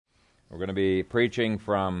We're going to be preaching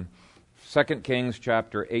from 2 Kings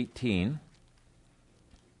chapter 18,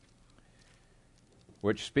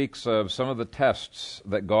 which speaks of some of the tests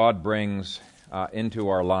that God brings into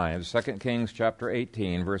our lives. 2 Kings chapter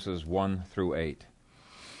 18, verses 1 through 8.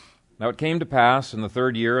 Now it came to pass in the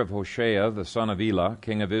 3rd year of Hoshea, the son of Elah,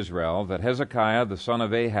 king of Israel, that Hezekiah, the son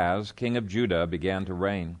of Ahaz, king of Judah, began to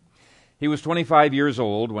reign. He was 25 years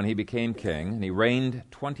old when he became king, and he reigned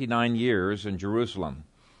 29 years in Jerusalem.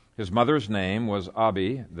 His mother's name was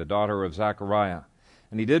Abi, the daughter of Zechariah,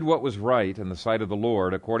 and he did what was right in the sight of the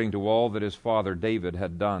Lord, according to all that his father David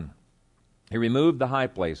had done. He removed the high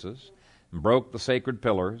places, and broke the sacred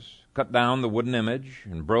pillars, cut down the wooden image,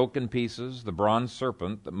 and broke in pieces the bronze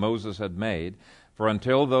serpent that Moses had made, for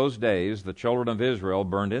until those days the children of Israel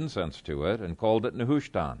burned incense to it, and called it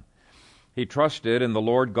Nehushtan. He trusted in the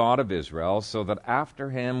Lord God of Israel, so that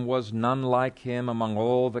after him was none like him among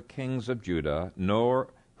all the kings of Judah, nor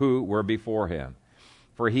who were before him.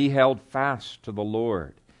 For he held fast to the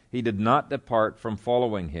Lord. He did not depart from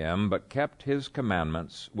following him, but kept his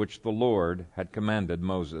commandments, which the Lord had commanded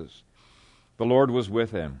Moses. The Lord was with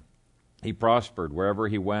him. He prospered wherever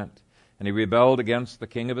he went, and he rebelled against the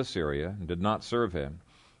king of Assyria, and did not serve him.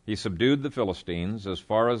 He subdued the Philistines as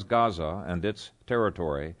far as Gaza and its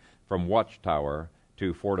territory, from watchtower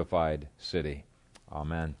to fortified city.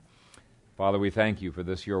 Amen. Father, we thank you for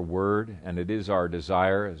this, your word, and it is our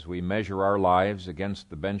desire as we measure our lives against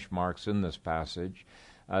the benchmarks in this passage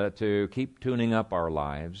to keep tuning up our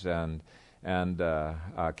lives and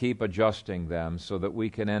keep adjusting them so that we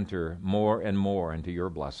can enter more and more into your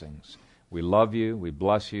blessings. We love you, we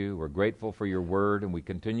bless you, we're grateful for your word, and we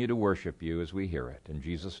continue to worship you as we hear it. In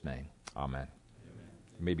Jesus' name, amen.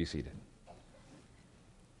 You may be seated.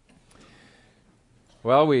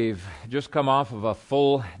 Well, we've just come off of a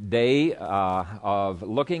full day of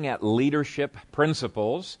looking at leadership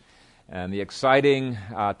principles and the exciting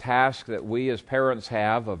task that we as parents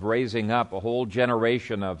have of raising up a whole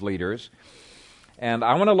generation of leaders. And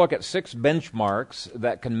I want to look at 6 benchmarks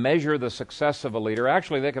that can measure the success of a leader.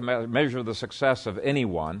 Actually, they can measure the success of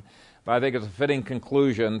anyone, but I think it's a fitting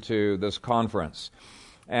conclusion to this conference.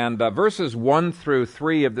 And verses 1 through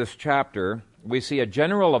 3 of this chapter, we see a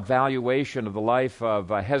general evaluation of the life of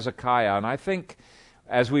Hezekiah. And I think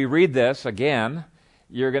as we read this again,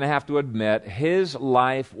 you're going to have to admit his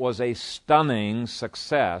life was a stunning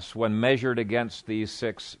success when measured against these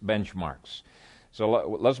 6 benchmarks. So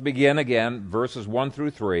let's begin again, verses 1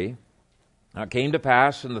 through 3. Now it came to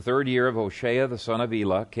pass in the 3rd year of Hoshea, the son of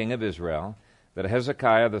Elah, king of Israel, that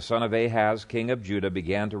Hezekiah, the son of Ahaz, king of Judah,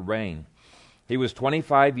 began to reign. He was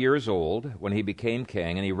 25 years old when he became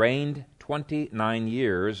king, and he reigned 29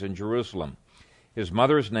 years in Jerusalem. His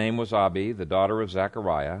mother's name was Abi, the daughter of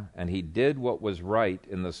Zechariah, and he did what was right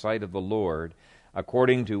in the sight of the Lord,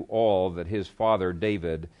 according to all that his father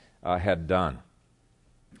David had done.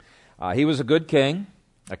 He was a good king,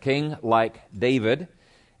 a king like David,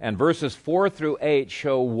 and verses 4 through 8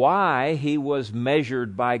 show why he was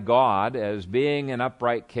measured by God as being an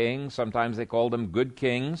upright king. Sometimes they called him good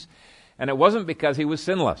kings. And it wasn't because he was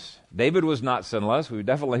sinless. David was not sinless. We've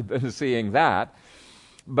definitely been seeing that.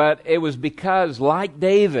 But it was because, like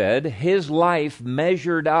David, his life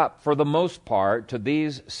measured up, for the most part, to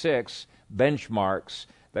these 6 benchmarks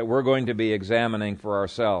that we're going to be examining for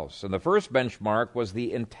ourselves. And the first benchmark was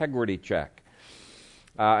the integrity check.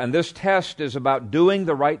 And this test is about doing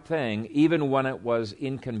the right thing even when it was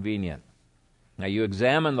inconvenient. Now, you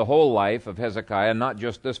examine the whole life of Hezekiah, not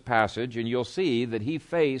just this passage, and you'll see that he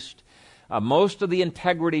faced most of the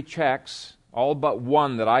integrity checks, all but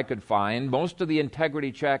one that I could find, most of the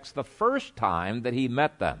integrity checks the first time that he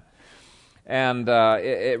met them. And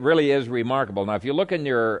it really is remarkable. Now, if you look in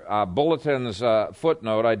your bulletin's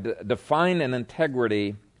footnote, I define an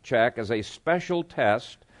integrity check as a special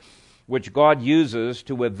test which God uses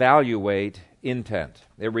to evaluate intent.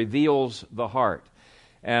 It reveals the heart.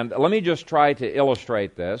 And let me just try to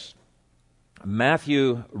illustrate this.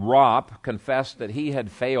 Matthew Ropp confessed that he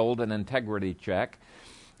had failed an integrity check,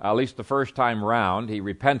 at least the first time round. He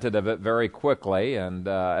repented of it very quickly and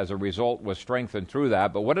as a result was strengthened through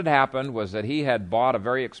that. But what had happened was that he had bought a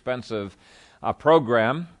very expensive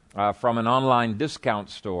program from an online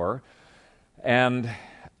discount store. And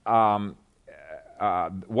one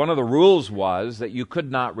of the rules was that you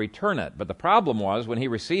could not return it. But the problem was when he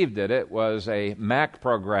received it, it was a Mac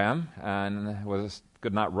program and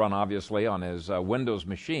could not run, obviously, on his Windows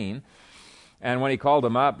machine. And when he called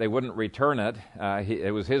them up, they wouldn't return it.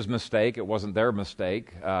 It was his mistake. It wasn't their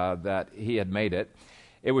mistake that he had made it.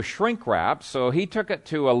 It was shrink wrapped, so he took it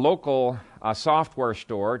to a local software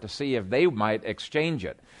store to see if they might exchange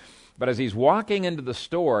it. But as he's walking into the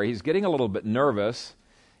store, he's getting a little bit nervous,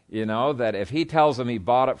 that if he tells them he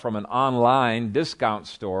bought it from an online discount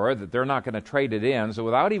store, that they're not going to trade it in. So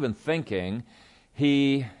without even thinking,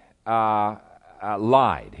 he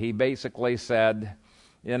lied. He basically said,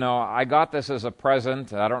 I got this as a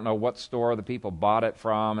present. I don't know what store the people bought it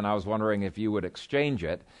from, and I was wondering if you would exchange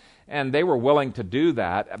it. And they were willing to do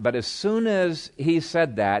that. But as soon as he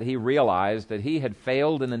said that, he realized that he had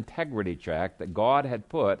failed an integrity check that God had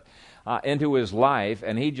put into his life,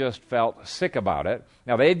 and he just felt sick about it.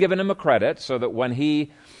 Now, they had given him a credit so that when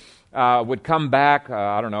he would come back, it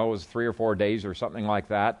was 3 or 4 days or something like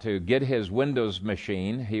that, to get his Windows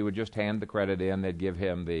machine, he would just hand the credit in. They'd give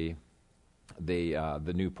him the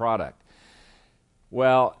new product.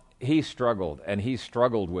 Well, he struggled, and he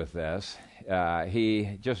struggled with this.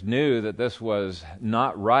 He just knew that this was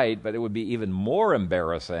not right, but it would be even more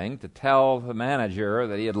embarrassing to tell the manager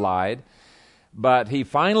that he had lied. But he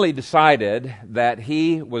finally decided that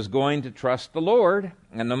he was going to trust the Lord,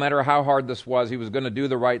 and no matter how hard this was, he was going to do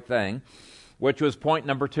the right thing, which was point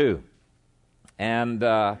number 2. And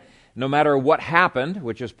no matter what happened,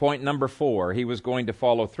 which is point number 4, he was going to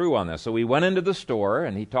follow through on this. So he went into the store,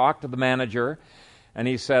 and he talked to the manager, and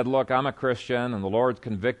he said, look, I'm a Christian, and the Lord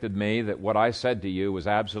convicted me that what I said to you was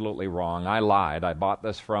absolutely wrong. I lied. I bought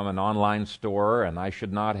this from an online store, and I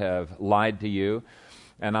should not have lied to you.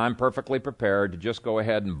 And I'm perfectly prepared to just go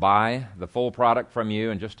ahead and buy the full product from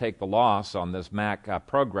you and just take the loss on this Mac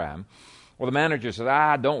program. Well, the manager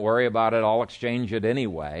said, don't worry about it. I'll exchange it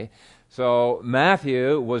anyway. So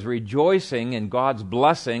Matthew was rejoicing in God's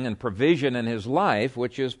blessing and provision in his life,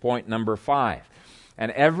 which is point number 5.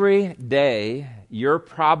 And every day you're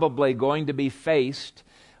probably going to be faced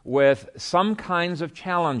with some kinds of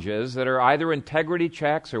challenges that are either integrity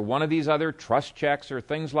checks or one of these other trust checks or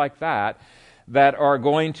things like that are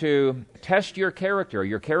going to test your character.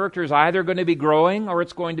 Your character is either going to be growing or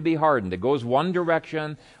it's going to be hardened. It goes one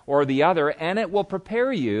direction or the other, and it will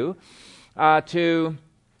prepare you to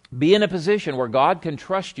be in a position where God can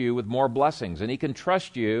trust you with more blessings, and He can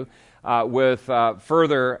trust you with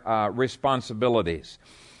further responsibilities.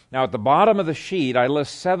 Now, at the bottom of the sheet, I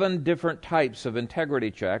list 7 different types of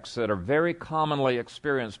integrity checks that are very commonly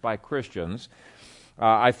experienced by Christians.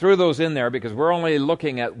 I threw those in there because we're only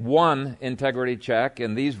looking at one integrity check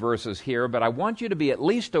in these verses here, but I want you to be at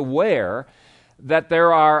least aware that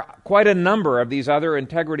there are quite a number of these other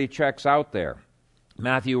integrity checks out there.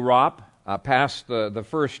 Matthew Ropp passed the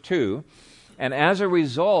first 2, and as a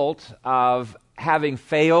result of having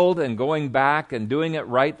failed and going back and doing it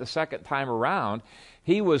right the second time around,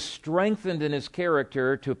 he was strengthened in his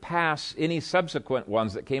character to pass any subsequent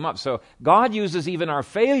ones that came up. So God uses even our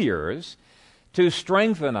failures to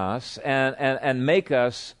strengthen us and make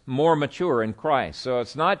us more mature in Christ. So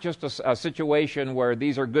it's not just a situation where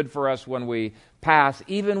these are good for us when we pass.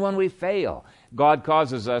 Even when we fail, God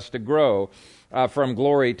causes us to grow from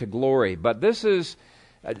glory to glory. But this is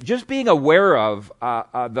just being aware of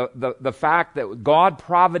the fact that God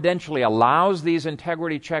providentially allows these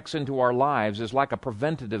integrity checks into our lives is like a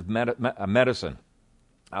preventative medicine.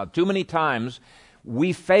 Too many times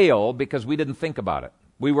we fail because we didn't think about it.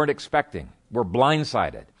 We weren't expecting. We're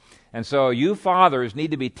blindsided. And so you fathers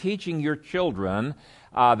need to be teaching your children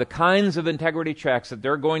the kinds of integrity checks that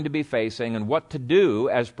they're going to be facing and what to do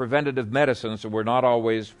as preventative medicine so we're not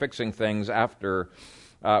always fixing things after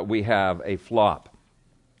we have a flop.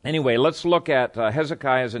 Anyway, let's look at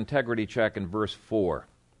Hezekiah's integrity check in verse 4.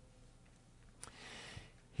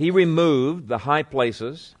 He removed the high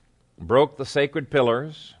places, broke the sacred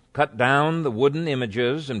pillars, cut down the wooden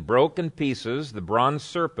images, and broke in pieces the bronze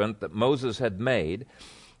serpent that Moses had made.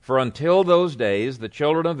 For until those days the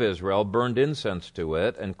children of Israel burned incense to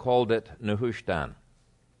it and called it Nehushtan.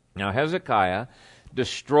 Now Hezekiah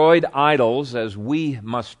destroyed idols as we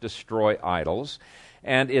must destroy idols.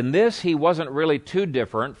 And in this he wasn't really too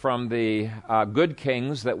different from the good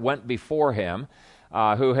kings that went before him,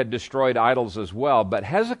 who had destroyed idols as well. But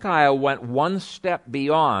Hezekiah went one step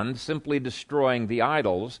beyond simply destroying the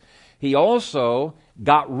idols. He also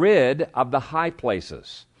got rid of the high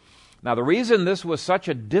places. Now, the reason this was such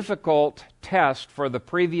a difficult test for the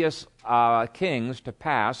previous kings to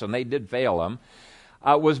pass, and they did fail them,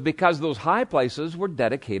 was because those high places were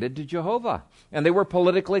dedicated to Jehovah. And they were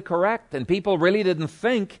politically correct, and people really didn't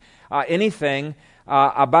think anything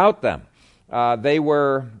about them. They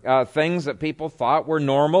were things that people thought were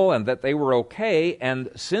normal and that they were okay. And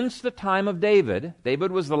since the time of David,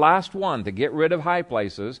 David was the last one to get rid of high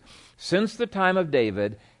places. Since the time of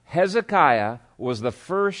David, Hezekiah was the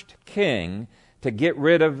first king to get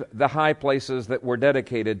rid of the high places that were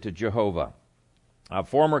dedicated to Jehovah.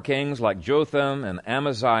 Former kings like Jotham and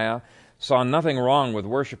Amaziah saw nothing wrong with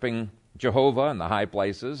worshiping Jehovah in the high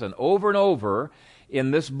places, and over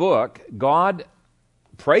in this book, God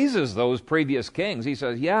praises those previous kings. He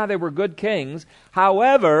says, yeah, they were good kings.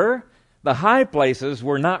 However, the high places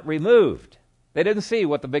were not removed. They didn't see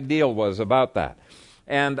what the big deal was about that.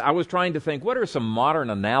 And I was trying to think, what are some modern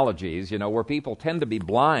analogies, where people tend to be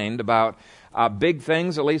blind about big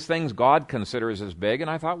things, at least things God considers as big. And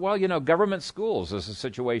I thought, well, government schools is a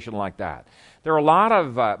situation like that. There are a lot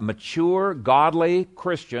of mature, godly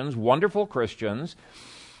Christians, wonderful Christians,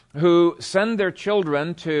 who send their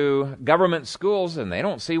children to government schools and they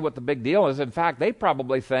don't see what the big deal is. In fact, they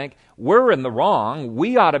probably think we're in the wrong.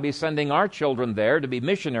 We ought to be sending our children there to be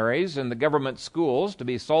missionaries in the government schools, to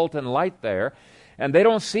be salt and light there. And they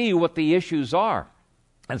don't see what the issues are.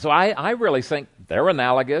 And so I really think they're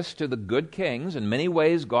analogous to the good kings. In many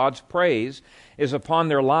ways, God's praise is upon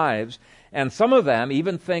their lives. And some of them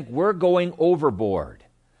even think we're going overboard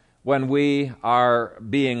when we are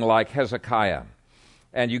being like Hezekiah.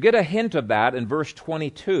 And you get a hint of that in verse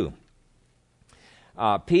 22.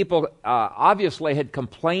 People obviously had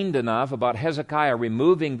complained enough about Hezekiah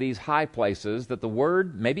removing these high places that the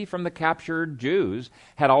word, maybe from the captured Jews,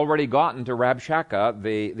 had already gotten to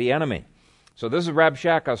Rabshakeh, the enemy. So this is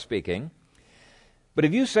Rabshakeh speaking. But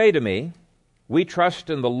if you say to me, we trust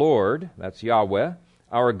in the Lord, that's Yahweh,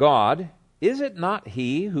 our God, is it not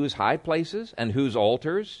he whose high places and whose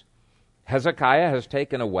altars Hezekiah has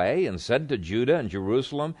taken away and said to Judah and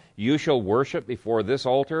Jerusalem, you shall worship before this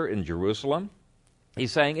altar in Jerusalem?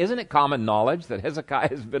 He's saying, isn't it common knowledge that Hezekiah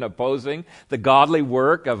has been opposing the godly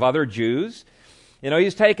work of other Jews?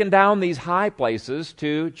 He's taken down these high places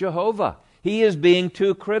to Jehovah. He is being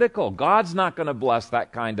too critical. God's not going to bless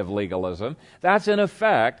that kind of legalism. That's in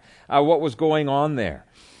effect what was going on there.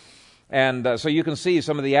 And so you can see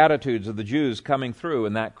some of the attitudes of the Jews coming through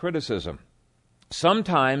in that criticism.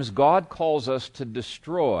 Sometimes God calls us to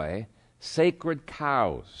destroy sacred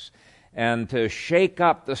cows and to shake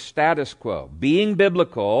up the status quo. Being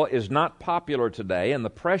biblical is not popular today, and the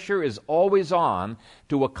pressure is always on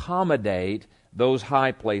to accommodate those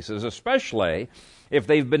high places, especially if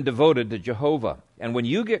they've been devoted to Jehovah. And when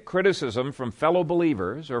you get criticism from fellow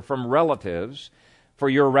believers or from relatives for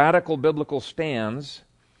your radical biblical stands,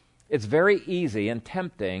 it's very easy and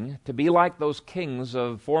tempting to be like those kings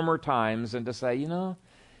of former times and to say,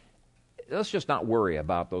 let's just not worry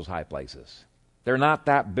about those high places. They're not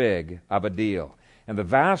that big of a deal. And the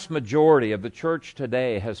vast majority of the church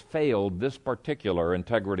today has failed this particular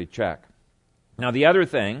integrity check. Now, the other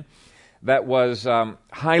thing that was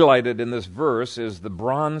highlighted in this verse is the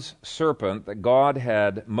bronze serpent that God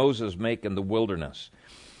had Moses make in the wilderness.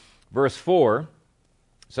 Verse 4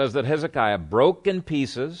 says that Hezekiah broke in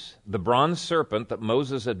pieces the bronze serpent that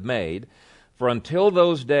Moses had made, for until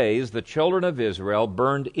those days the children of Israel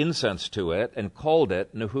burned incense to it and called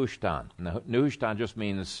it Nehushtan. Nehushtan just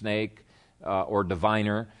means snake or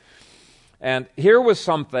diviner. And here was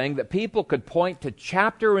something that people could point to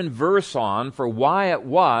chapter and verse on for why it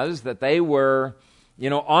was that they were,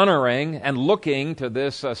 honoring and looking to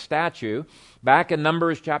this statue. Back in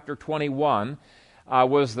Numbers chapter 21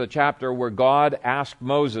 was the chapter where God asked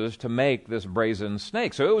Moses to make this brazen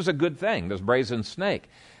snake. So it was a good thing, this brazen snake.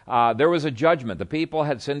 There was a judgment. The people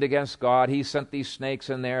had sinned against God. He sent these snakes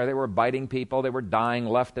in there. They were biting people. They were dying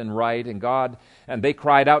left and right. And they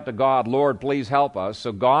cried out to God, Lord, please help us.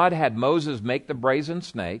 So God had Moses make the brazen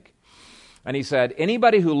snake. And he said,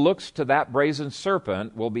 anybody who looks to that brazen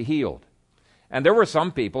serpent will be healed. And there were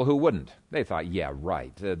some people who wouldn't. They thought, yeah,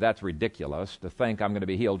 right. That's ridiculous to think I'm going to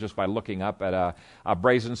be healed just by looking up at a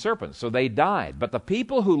brazen serpent. So they died. But the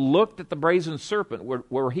people who looked at the brazen serpent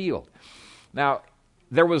were healed. Now,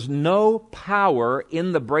 there was no power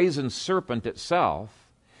in the brazen serpent itself.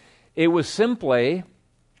 It was simply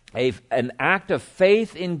an act of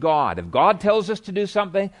faith in God. If God tells us to do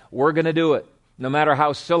something, we're going to do it, no matter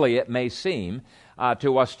how silly it may seem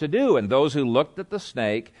to us to do. And those who looked at the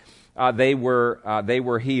snake, they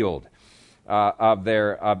were healed of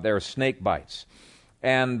their snake bites.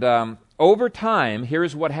 And over time,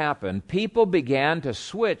 here's what happened. People began to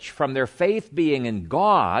switch from their faith being in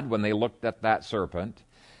God when they looked at that serpent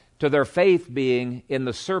to their faith being in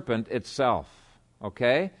the serpent itself.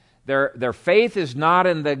 Okay? Their faith is not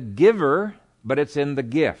in the giver, but it's in the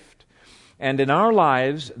gift. And in our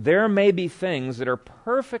lives, there may be things that are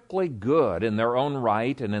perfectly good in their own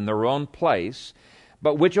right and in their own place,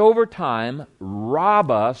 but which over time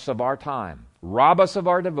rob us of our time, rob us of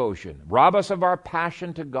our devotion, rob us of our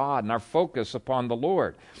passion to God and our focus upon the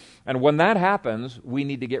Lord. And when that happens, we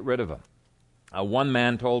need to get rid of them. One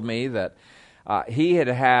man told me that he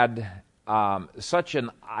had such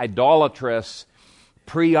an idolatrous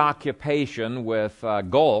preoccupation with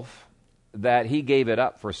golf that he gave it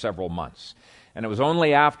up for several months. And it was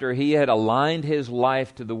only after he had aligned his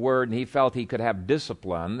life to the Word and he felt he could have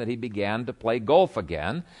discipline that he began to play golf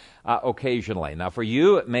again occasionally. Now, for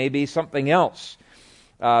you, it may be something else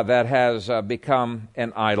that has become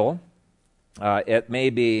an idol. It may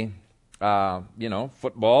be,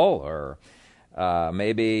 football, or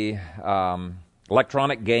maybe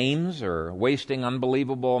electronic games, or wasting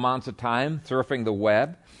unbelievable amounts of time surfing the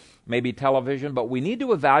web, maybe television. But we need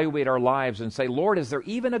to evaluate our lives and say, Lord, is there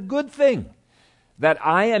even a good thing that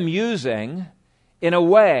I am using in a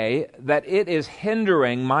way that it is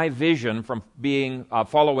hindering my vision from being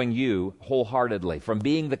following you wholeheartedly, from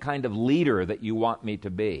being the kind of leader that you want me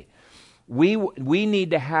to be? We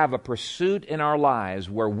need to have a pursuit in our lives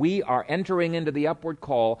where we are entering into the upward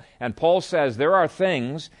call, and Paul says there are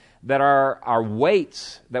things that are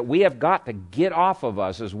weights that we have got to get off of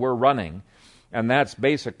us as we're running, and that's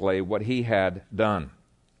basically what he had done.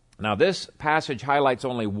 Now, this passage highlights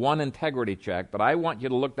only one integrity check, but I want you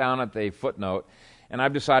to look down at the footnote, and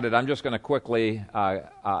I've decided I'm just going to quickly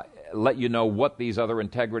let you know what these other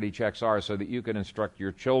integrity checks are so that you can instruct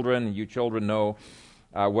your children, and you children know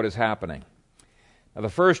what is happening. Now, the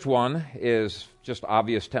first one is just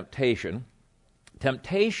obvious temptation.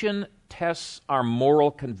 Temptation tests our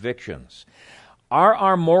moral convictions. Are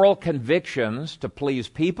our moral convictions to please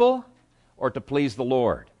people or to please the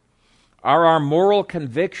Lord? Are our moral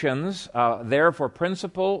convictions there for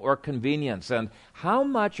principle or convenience? And how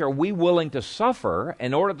much are we willing to suffer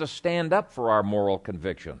in order to stand up for our moral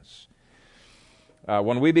convictions?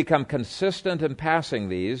 When we become consistent in passing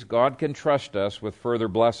these, God can trust us with further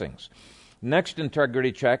blessings. Next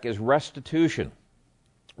integrity check is restitution.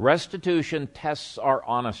 Restitution tests our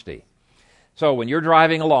honesty. So when you're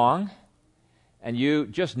driving along and you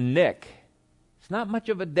just nick, it's not much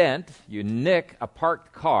of a dent, you nick a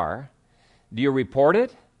parked car, do you report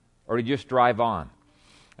it, or do you just drive on?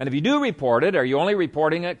 And if you do report it, are you only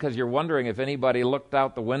reporting it because you're wondering if anybody looked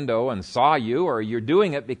out the window and saw you, or you're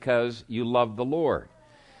doing it because you love the Lord?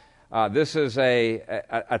 This is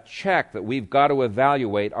a check that we've got to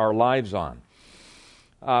evaluate our lives on.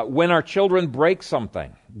 When our children break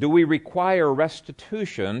something, do we require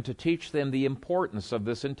restitution to teach them the importance of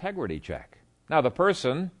this integrity check? Now, the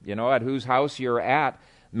person, at whose house you're at,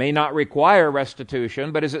 may not require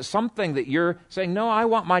restitution, but is it something that you're saying, no, I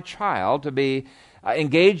want my child to be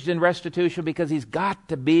engaged in restitution because he's got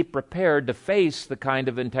to be prepared to face the kind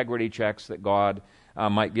of integrity checks that God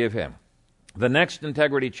might give him? The next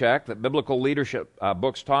integrity check that biblical leadership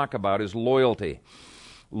books talk about is loyalty.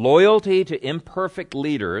 Loyalty to imperfect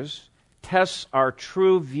leaders tests our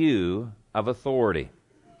true view of authority.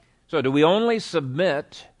 So do we only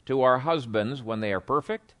submit to our husbands when they are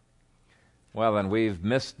perfect? Well, then we've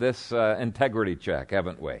missed this integrity check,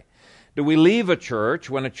 haven't we? Do we leave a church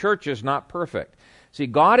when a church is not perfect? See,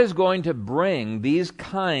 God is going to bring these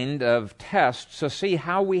kind of tests to see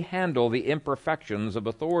how we handle the imperfections of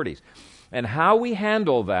authorities. And how we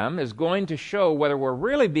handle them is going to show whether we're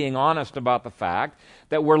really being honest about the fact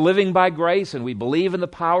that we're living by grace and we believe in the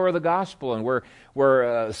power of the gospel and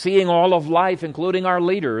we're seeing all of life, including our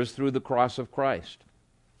leaders, through the cross of Christ.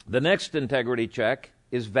 The next integrity check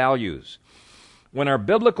is values. When our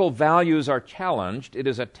biblical values are challenged, it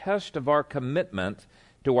is a test of our commitment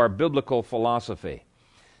to our biblical philosophy.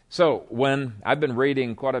 So when I've been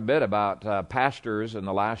reading quite a bit about pastors in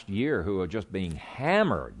the last year who are just being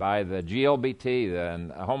hammered by the GLBT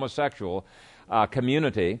and homosexual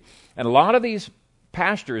community, and a lot of these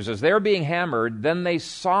pastors, as they're being hammered, then they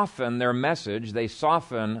soften their message, they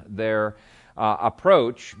soften their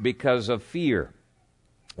approach because of fear.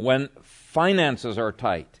 When finances are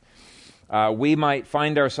tight, we might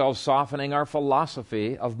find ourselves softening our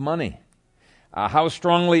philosophy of money. How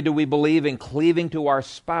strongly do we believe in cleaving to our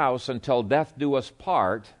spouse until death do us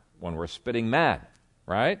part when we're spitting mad,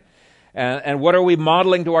 right? And what are we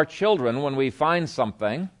modeling to our children when we find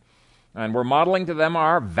something? And we're modeling to them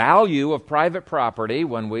our value of private property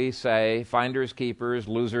when we say finders, keepers,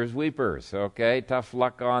 losers, weepers. Okay, tough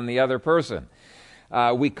luck on the other person.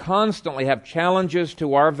 We constantly have challenges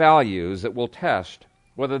to our values that will test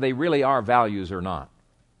whether they really are values or not.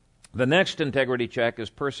 The next integrity check is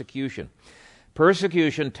persecution.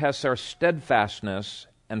 Persecution tests our steadfastness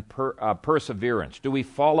and perseverance. Do we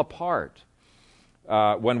fall apart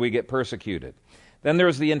when we get persecuted? Then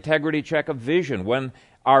there's the integrity check of vision. When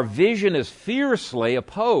our vision is fiercely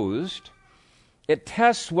opposed, it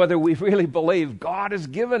tests whether we really believe God has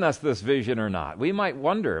given us this vision or not. We might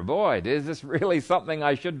wonder, boy, is this really something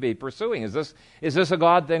I should be pursuing? Is this a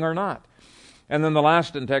God thing or not? And then the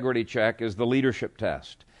last integrity check is the leadership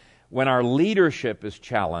test. When our leadership is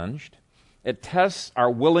challenged, it tests our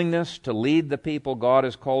willingness to lead the people God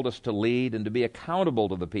has called us to lead and to be accountable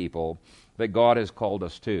to the people that God has called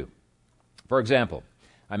us to. For example,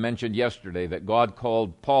 I mentioned yesterday that God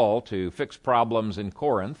called Paul to fix problems in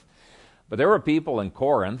Corinth, but there were people in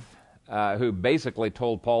Corinth who basically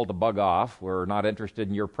told Paul to bug off. We're not interested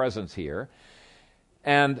in your presence here.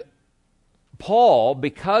 And Paul,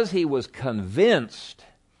 because he was convinced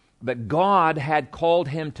that God had called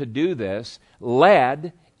him to do this,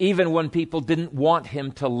 led even when people didn't want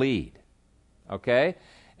him to lead. Okay?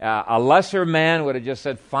 A lesser man would have just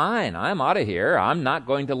said, fine, I'm out of here. I'm not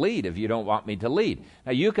going to lead if you don't want me to lead.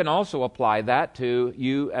 Now, you can also apply that to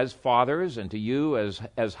you as fathers and to you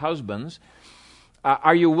as husbands.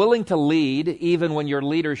 Are you willing to lead even when your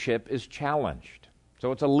leadership is challenged?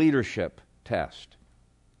 So it's a leadership test.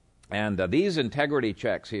 And these integrity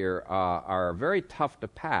checks here are very tough to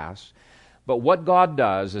pass. But what God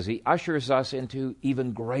does is He ushers us into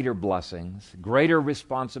even greater blessings, greater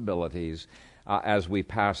responsibilities as we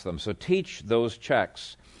pass them. So teach those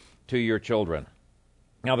checks to your children.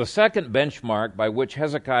 Now, the second benchmark by which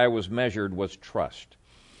Hezekiah was measured was trust.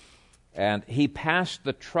 And he passed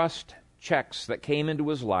the trust checks that came into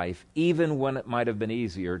his life, even when it might have been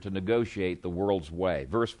easier to negotiate the world's way.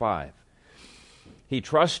 Verse 5. He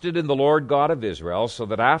trusted in the Lord God of Israel, so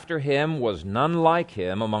that after him was none like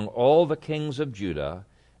him among all the kings of Judah,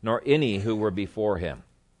 nor any who were before him.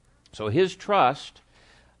 So his trust,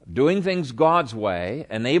 doing things God's way,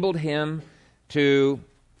 enabled him to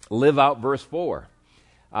live out verse 4.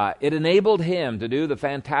 It enabled him to do the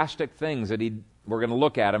fantastic things that we're going to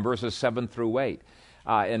look at in verses 7 through 8.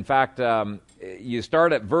 In fact, you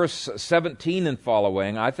start at verse 17 and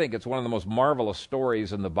following. I think it's one of the most marvelous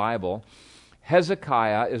stories in the Bible.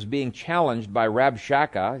 Hezekiah is being challenged by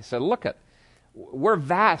Rabshakeh. He said, look, we're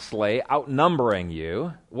vastly outnumbering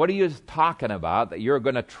you. What are you talking about that you're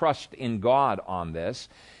going to trust in God on this?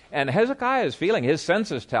 And Hezekiah is feeling, his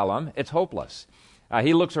senses tell him, it's hopeless.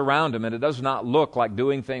 He looks around him, and it does not look like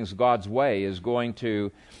doing things God's way is going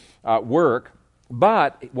to work.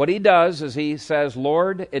 But what he does is he says,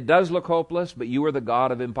 Lord, it does look hopeless, but you are the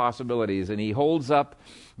God of impossibilities. And he holds up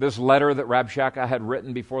this letter that Rabshakeh had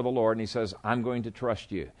written before the Lord, and he says, I'm going to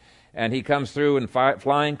trust you. And he comes through in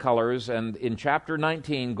flying colors, and in chapter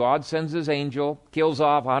 19, God sends his angel, kills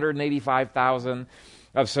off 185,000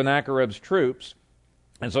 of Sennacherib's troops.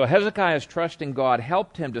 And so Hezekiah's trust in God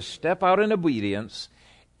helped him to step out in obedience,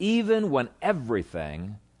 even when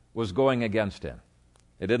everything was going against him.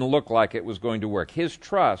 It didn't look like it was going to work. His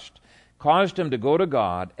trust caused him to go to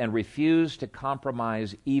God and refuse to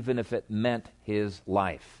compromise even if it meant his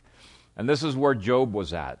life. And this is where Job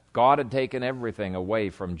was at. God had taken everything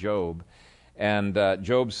away from Job. And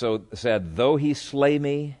Job said, though he slay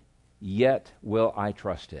me, yet will I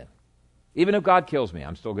trust him. Even if God kills me,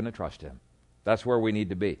 I'm still going to trust him. That's where we need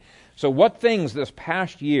to be. So what things this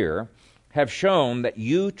past year have shown that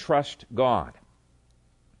you trust God?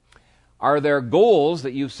 Are there goals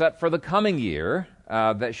that you've set for the coming year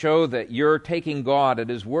that show that you're taking God at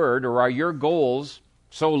His word, or are your goals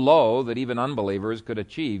so low that even unbelievers could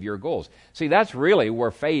achieve your goals? See, that's really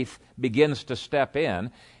where faith begins to step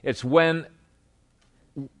in. It's when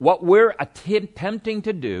what we're attempting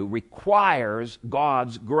to do requires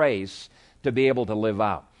God's grace to be able to live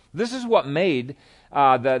out. This is what made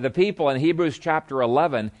the people in Hebrews chapter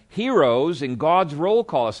 11 heroes in God's roll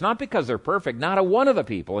call. It's not because they're perfect. Not a one of the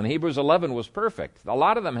people in Hebrews 11 was perfect. A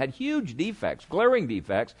lot of them had huge defects, glaring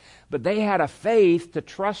defects, but they had a faith to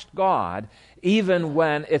trust God even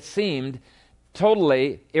when it seemed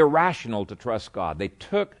totally irrational to trust God. They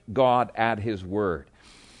took God at His word.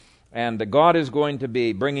 And God is going to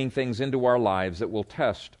be bringing things into our lives that will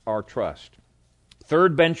test our trust.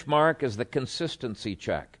 Third benchmark is the consistency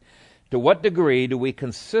check. To what degree do we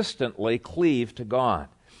consistently cleave to God?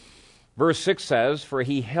 Verse 6 says, for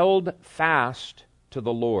he held fast to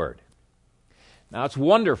the Lord. Now, it's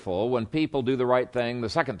wonderful when people do the right thing the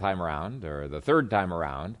second time around or the third time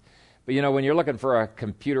around. But, when you're looking for a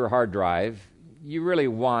computer hard drive, you really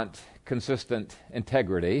want consistent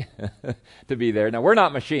integrity to be there. Now, we're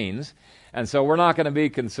not machines, and so we're not going to be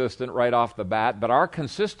consistent right off the bat, but our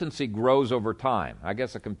consistency grows over time. I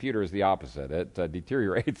guess a computer is the opposite. It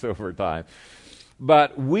deteriorates over time.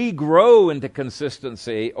 But we grow into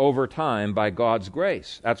consistency over time by God's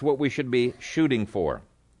grace. That's what we should be shooting for.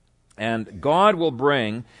 And God will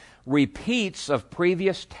bring repeats of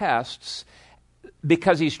previous tests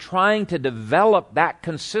because He's trying to develop that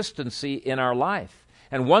consistency in our life.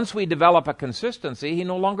 And once we develop a consistency, He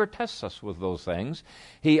no longer tests us with those things.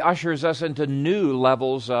 He ushers us into new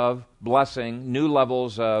levels of blessing, new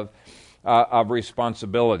levels of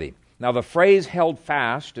responsibility. Now, the phrase held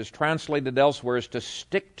fast is translated elsewhere as to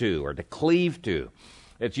stick to or to cleave to.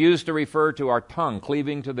 It's used to refer to our tongue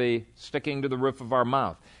sticking to the roof of our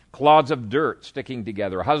mouth, clods of dirt sticking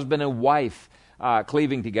together, husband and wife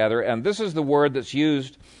cleaving together. And this is the word that's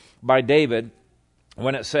used by David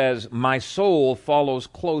when it says, "My soul follows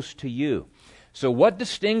close to you." So what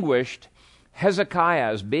distinguished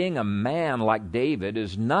Hezekiah as being a man like David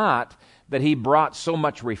is not that he brought so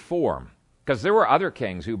much reform, because there were other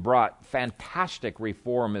kings who brought fantastic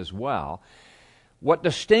reform as well. What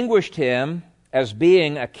distinguished him as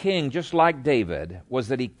being a king just like David was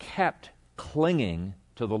that he kept clinging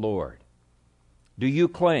to the Lord. Do you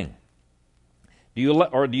cling? Do you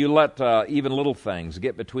let even little things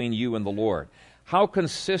get between you and the Lord? How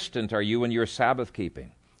consistent are you in your Sabbath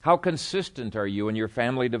keeping? How consistent are you in your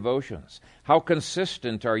family devotions? How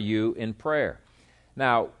consistent are you in prayer?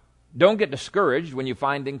 Now, don't get discouraged when you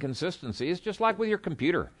find inconsistencies. Just like with your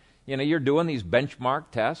computer. You're doing these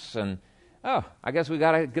benchmark tests and, I guess we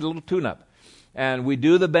got to get a little tune-up. And we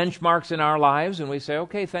do the benchmarks in our lives, and we say,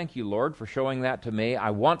 okay, thank you, Lord, for showing that to me.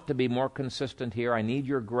 I want to be more consistent here. I need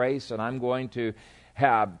your grace, and I'm going to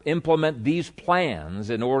implement these plans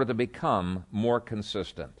in order to become more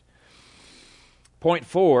consistent. Point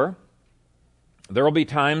 4, there will be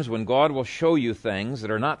times when God will show you things that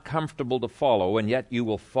are not comfortable to follow, and yet you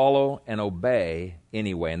will follow and obey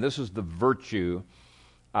anyway. And this is the virtue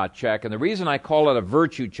check. And the reason I call it a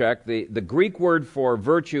virtue check, the Greek word for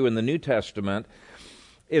virtue in the New Testament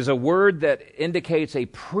is a word that indicates a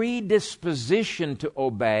predisposition to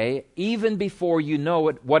obey even before you know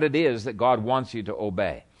what it is that God wants you to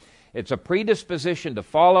obey. It's a predisposition to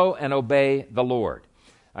follow and obey the Lord.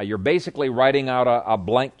 You're basically writing out a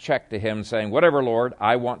blank check to Him saying, whatever, Lord,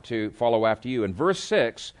 I want to follow after you. And verse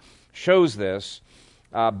 6 shows this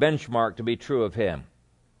benchmark to be true of Him.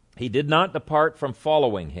 He did not depart from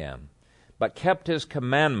following Him, but kept His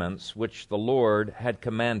commandments, which the Lord had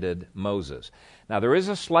commanded Moses. Now, there is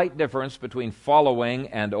a slight difference between following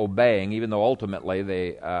and obeying, even though ultimately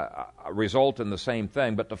they result in the same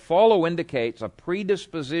thing. But to follow indicates a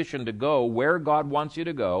predisposition to go where God wants you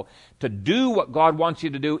to go, to do what God wants you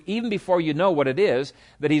to do, even before you know what it is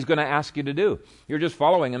that He's going to ask you to do. You're just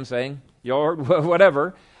following Him, saying,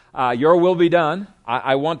 whatever, your will be done.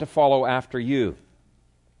 I want to follow after you.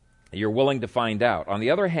 You're willing to find out. On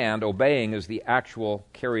the other hand, obeying is the actual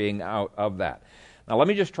carrying out of that. Now, let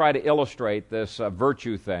me just try to illustrate this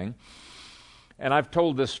virtue thing. And I've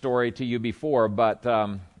told this story to you before, but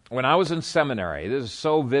when I was in seminary, this is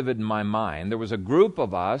so vivid in my mind, there was a group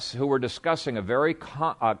of us who were discussing a very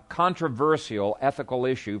controversial ethical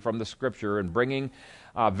issue from the Scripture and bringing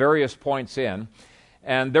various points in.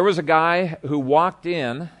 And there was a guy who walked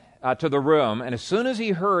in to the room, and as soon as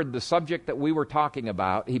he heard the subject that we were talking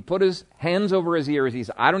about, he put his hands over his ears. He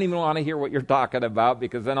said, I don't even want to hear what you're talking about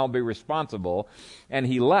because then I'll be responsible. And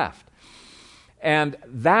he left. And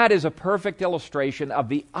that is a perfect illustration of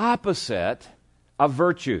the opposite of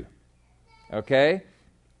virtue. Okay?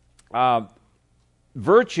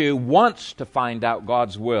 Virtue wants to find out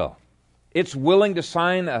God's will. It's willing to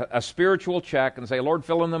sign a spiritual check and say, Lord,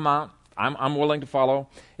 fill in the amount. I'm willing to follow.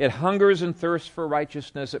 It hungers and thirsts for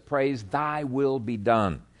righteousness. It prays, thy will be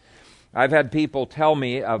done. I've had people tell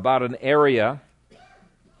me about an area.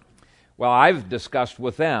 Well, I've discussed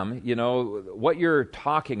with them, what you're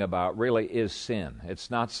talking about really is sin.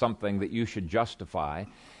 It's not something that you should justify.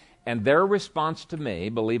 And their response to me,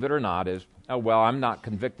 believe it or not, is, I'm not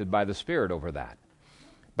convicted by the Spirit over that.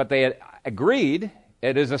 But they had agreed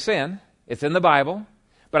it is a sin. It's in the Bible.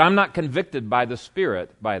 But I'm not convicted by the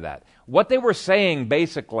Spirit by that. What they were saying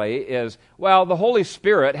basically is, the Holy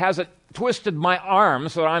Spirit hasn't twisted my arm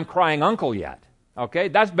so that I'm crying uncle yet. Okay?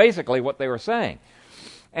 That's basically what they were saying.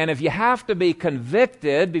 And if you have to be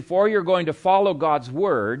convicted before you're going to follow God's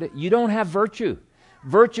Word, you don't have virtue.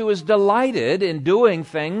 Virtue is delighted in doing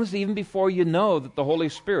things even before you know that the Holy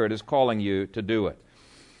Spirit is calling you to do it.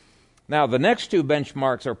 Now, the next two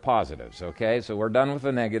benchmarks are positives, okay? So we're done with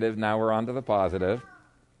the negative, now we're on to the positive.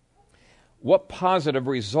 What positive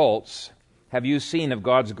results have you seen of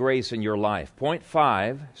God's grace in your life? Point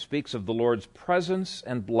 5 speaks of the Lord's presence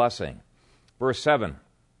and blessing. Verse 7,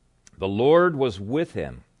 the Lord was with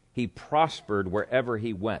him. He prospered wherever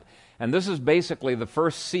he went. And this is basically the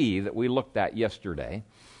first C that we looked at yesterday,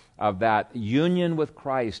 of that union with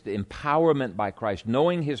Christ, empowerment by Christ,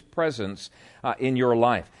 knowing His presence in your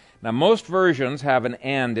life. Now, most versions have an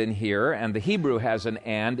and in here, and the Hebrew has an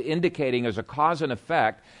and, indicating as a cause and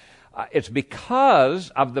effect It's because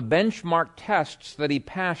of the benchmark tests that he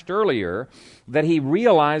passed earlier that he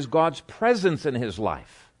realized God's presence in his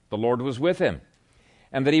life. The Lord was with him.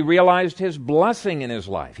 And that he realized his blessing in his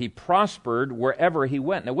life. He prospered wherever he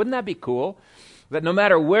went. Now, wouldn't that be cool? That no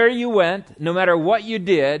matter where you went, no matter what you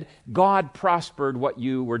did, God prospered what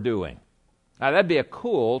you were doing. Now, that'd be a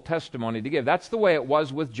cool testimony to give. That's the way it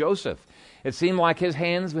was with Joseph. It seemed like his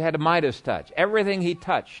hands had a Midas touch. Everything he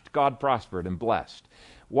touched, God prospered and blessed.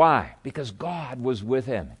 Why? Because God was with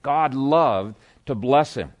him. God loved to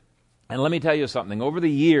bless him. And let me tell you something. Over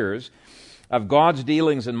the years of God's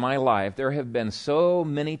dealings in my life, there have been so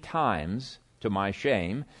many times, to my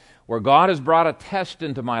shame, where God has brought a test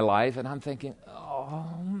into my life, and I'm thinking, oh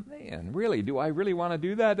man, really? Do I really want to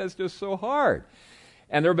do that? That's just so hard.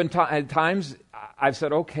 And there have been times I've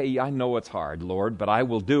said, okay, I know it's hard, Lord, but I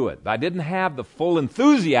will do it. I didn't have the full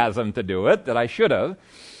enthusiasm to do it that I should have.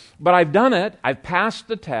 But I've done it, I've passed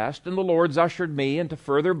the test, and the Lord's ushered me into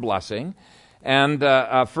further blessing and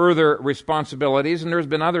further responsibilities. And there's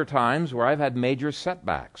been other times where I've had major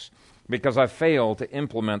setbacks because I've failed to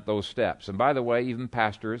implement those steps. And by the way, even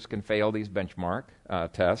pastors can fail these benchmark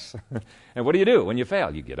tests. And what do you do when you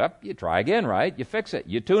fail? You get up, you try again, right? You fix it,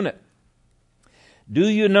 you tune it. Do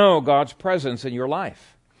you know God's presence in your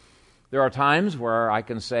life? There are times where I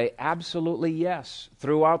can say absolutely yes.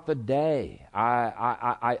 Throughout the day,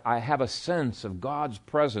 I have a sense of God's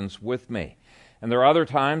presence with me. And there are other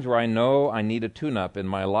times where I know I need a tune-up in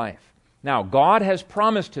my life. Now, God has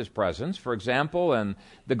promised his presence. For example, in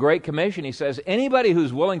the Great Commission, he says, anybody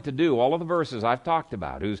who's willing to do all of the verses I've talked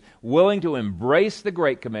about, who's willing to embrace the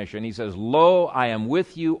Great Commission, he says, lo, I am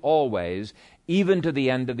with you always, even to the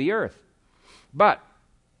end of the earth. But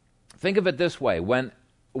think of it this way.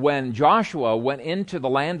 When Joshua went into the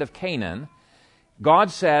land of Canaan, God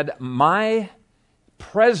said, my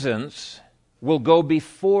presence will go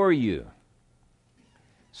before you.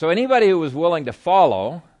 So anybody who was willing to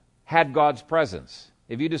follow had God's presence.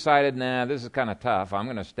 If you decided, nah, this is kind of tough, I'm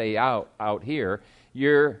going to stay out here,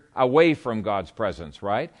 you're away from God's presence,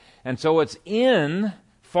 right? And so it's in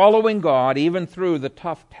following God, even through the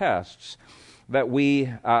tough tests, that we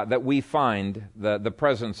find the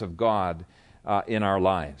presence of God in our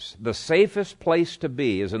lives. The safest place to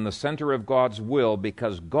be is in the center of God's will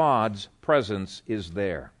because God's presence is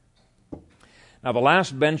there. Now, the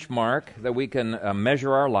last benchmark that we can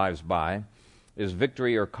measure our lives by is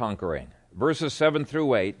victory or conquering. Verses 7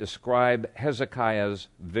 through 8 describe Hezekiah's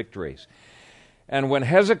victories. And when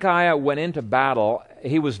Hezekiah went into battle,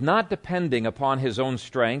 he was not depending upon his own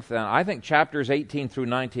strength. And I think chapters 18 through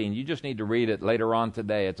 19, you just need to read it later on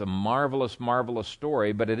today. It's a marvelous, marvelous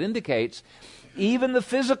story, but it indicates even the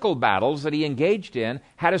physical battles that he engaged in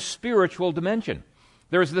had a spiritual dimension.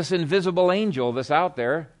 There's this invisible angel that's out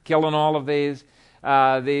there killing all of these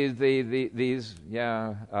enemies.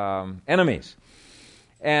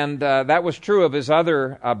 And that was true of his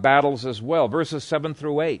other battles as well. Verses 7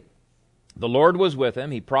 through 8. The Lord was with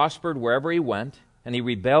him. He prospered wherever he went, and he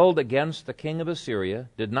rebelled against the king of Assyria,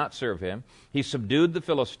 did not serve him. He subdued the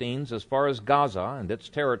Philistines as far as Gaza and its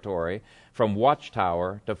territory, from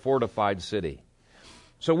watchtower to fortified city.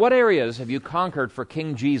 So what areas have you conquered for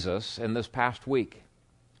King Jesus in this past week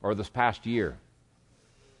or this past year?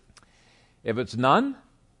 If it's none,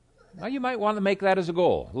 well, you might want to make that as a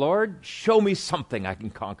goal. Lord, show me something I can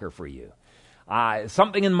conquer for you.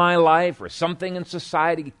 Something in my life or something in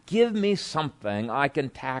society, give me something I can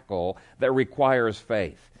tackle that requires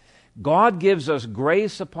faith. God gives us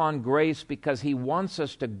grace upon grace because he wants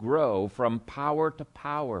us to grow from power to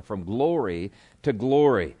power, from glory to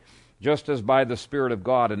glory, just as by the Spirit of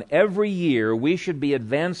God. And every year we should be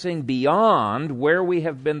advancing beyond where we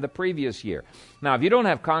have been the previous year. Now, if you don't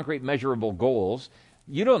have concrete measurable goals,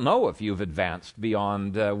 you don't know if you've advanced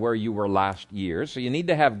beyond where you were last year, so you need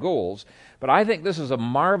to have goals. But I think this is a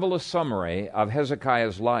marvelous summary of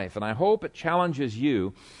Hezekiah's life, and I hope it challenges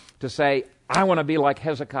you to say, I want to be like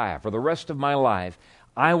Hezekiah for the rest of my life.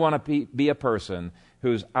 I want to be a person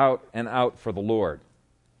who's out and out for the Lord.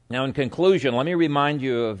 Now, in conclusion, let me remind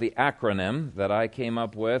you of the acronym that I came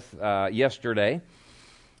up with yesterday.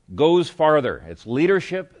 Goes farther. It's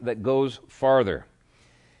leadership that goes farther.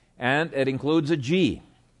 And it includes a G,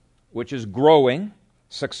 which is growing.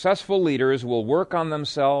 Successful leaders will work on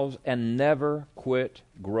themselves and never quit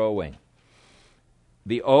growing.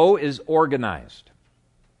 The O is organized.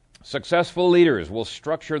 Successful leaders will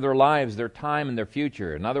structure their lives, their time, and their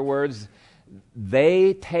future. In other words,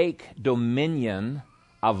 they take dominion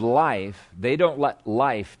of life. They don't let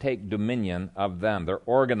life take dominion of them. They're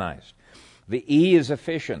organized. The E is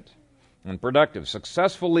efficient and productive.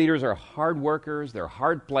 Successful leaders are hard workers, they're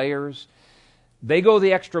hard players, They go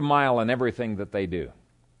the extra mile in everything that they do.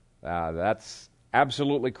 That's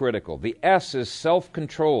absolutely critical. The S is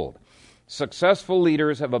self-controlled. Successful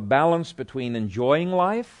leaders have a balance between enjoying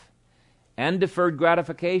life and deferred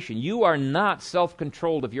gratification. You are not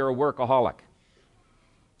self-controlled if you're a workaholic,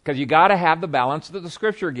 because you got to have the balance that the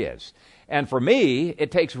Scripture gives. And for me, it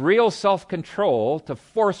takes real self-control to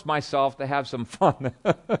force myself to have some fun,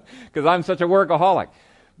 because I'm such a workaholic.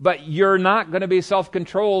 But you're not going to be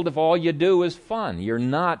self-controlled if all you do is fun. You're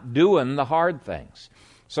not doing the hard things.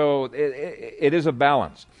 So it is a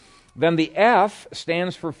balance. Then the F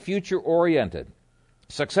stands for future-oriented.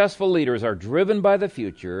 Successful leaders are driven by the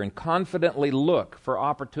future and confidently look for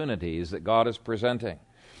opportunities that God is presenting.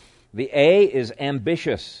 The A is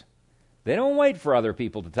ambitious. They don't wait for other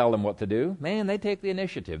people to tell them what to do. Man, they take the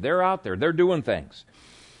initiative. They're out there. They're doing things.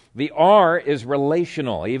 The R is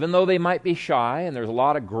relational. Even though they might be shy, and there's a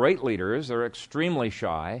lot of great leaders that are extremely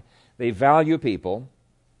shy, they value people.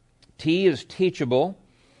 T is teachable.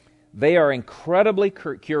 They are incredibly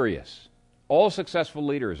curious. All successful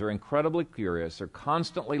leaders are incredibly curious. They're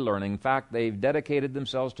constantly learning. In fact, they've dedicated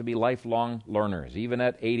themselves to be lifelong learners. Even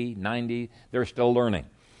at 80, 90, they're still learning.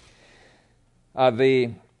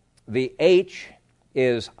 The H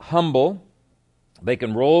is humble. They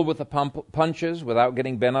can roll with the punches without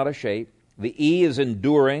getting bent out of shape. The E is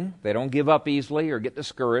enduring. They don't give up easily or get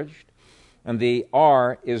discouraged. And the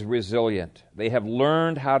R is resilient. They have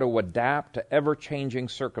learned how to adapt to ever-changing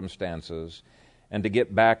circumstances and to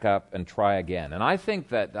get back up and try again. And I think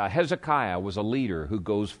that Hezekiah was a leader who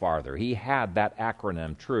goes farther. He had that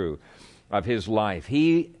acronym true of his life.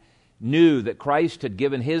 He knew that Christ had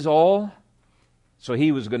given his all, so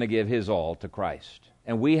he was going to give his all to Christ.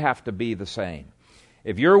 And we have to be the same.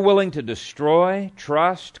 If you're willing to destroy,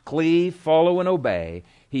 trust, cleave, follow, and obey,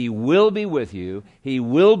 He will be with you, He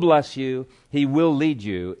will bless you, He will lead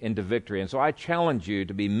you into victory. And so I challenge you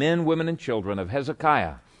to be men, women, and children of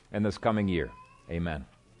Hezekiah in this coming year. Amen.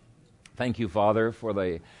 Thank you, Father, for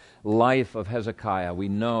the life of Hezekiah. We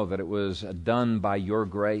know that it was done by your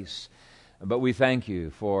grace. But we thank you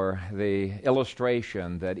for the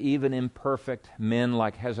illustration that even imperfect men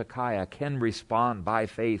like Hezekiah can respond by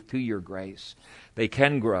faith to your grace. They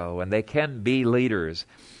can grow and they can be leaders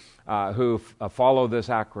who follow this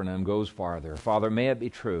acronym, goes farther. Father, may it be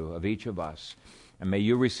true of each of us. And may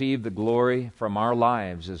you receive the glory from our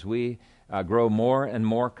lives as we grow more and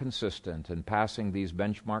more consistent in passing these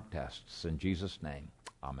benchmark tests. In Jesus' name,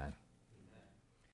 amen.